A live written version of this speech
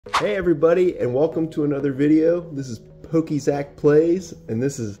Hey everybody, and welcome to another video. This is PokeZack Plays, and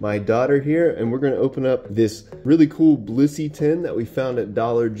this is my daughter here, and we're going to open up this really cool Blissey tin that we found at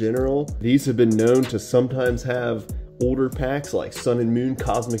Dollar General. These have been known to sometimes have older packs like Sun and Moon,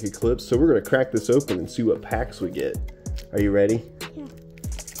 Cosmic Eclipse, so we're going to crack this open and see what packs we get. Are you ready? Yeah.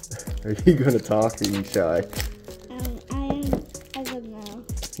 Are you going to talk, or are you shy? I don't know.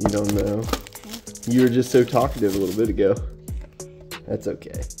 You don't know? You were just so talkative a little bit ago. That's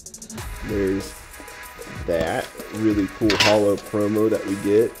okay. There's that really cool holo promo that we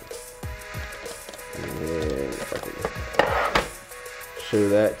get. And if I can show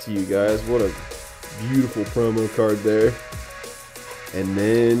that to you guys, what a beautiful promo card there. And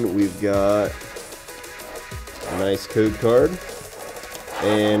then we've got a nice code card.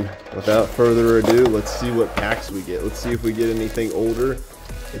 And without further ado, let's see what packs we get. Let's see if we get anything older.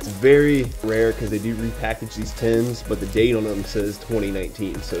 It's very rare because they do repackage these tins, but the date on them says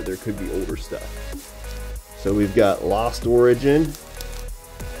 2019, so there could be older stuff. So we've got Lost Origin.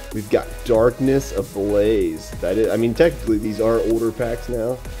 We've got Darkness Ablaze. That is, I mean, technically these are older packs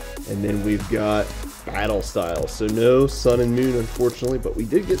now. And then we've got Battle Style. So no Sun and Moon, unfortunately, but we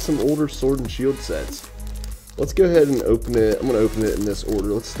did get some older Sword and Shield sets. Let's go ahead and open it. I'm going to open it in this order.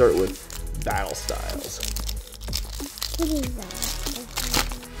 Let's start with Battle Styles. What is that?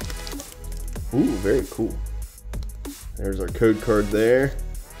 Ooh, very cool. There's our code card there.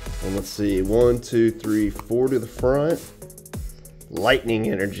 And let's see, 1, 2, 3, 4 to the front. Lightning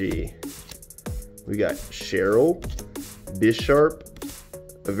Energy. We got Cheryl, Bisharp,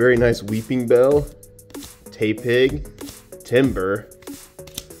 a very nice Weeping Bell, Tapig, Timber,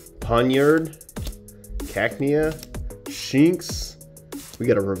 Ponyard, Cacnea, Shinx. We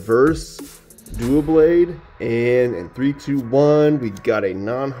got a reverse Duoblade, and in 3, 2, 1, we got a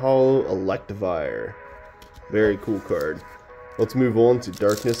non-holo Electivire. Very cool card. Let's move on to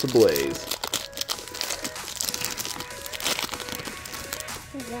Darkness Ablaze.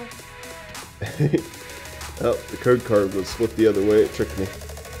 Oh, the code card was flipped the other way. It tricked me.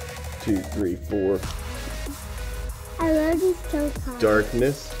 2, 3, 4. I love these code cards.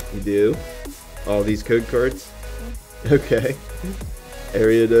 Darkness, you do? All these code cards? Yeah. Okay.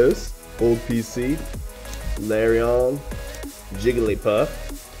 Ariados, Old PC, Larion, Jigglypuff,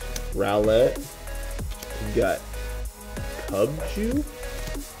 Rowlet, we've got Cubchoo,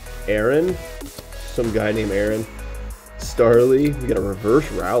 Aaron, some guy named Aaron, Starly, we got a reverse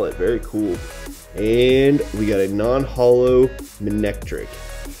Rowlet, very cool, and we got a non-holo Manectric.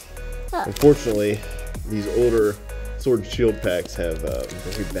 Unfortunately, these older Sword and Shield packs have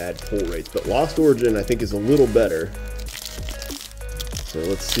very bad pull rates, but Lost Origin I think is a little better. So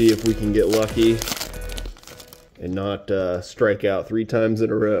let's see if we can get lucky and not strike out 3 times in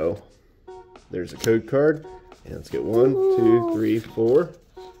a row. There's a code card. And let's get 1, 2, 3, 4.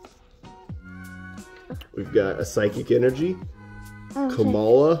 We've got a Psychic Energy,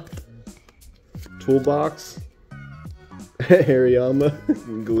 Kamala, Toolbox,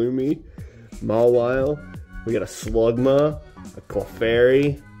 Hariyama, Gloomy, Mawile. We got a Slugma, a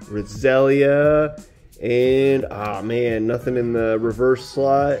Clefairy, Roselia, and, ah man, nothing in the reverse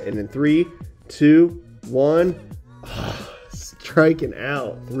slot. And in 3, 2, 1, striking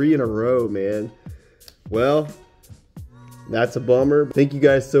out 3 in a row, man. Well, that's a bummer. Thank you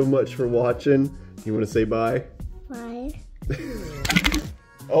guys so much for watching. You want to say bye? Bye.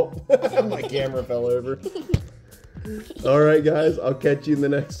 Oh, my camera fell over. All right, guys, I'll catch you in the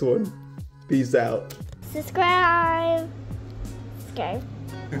next one. Peace out. Subscribe.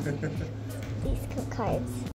 These code cards.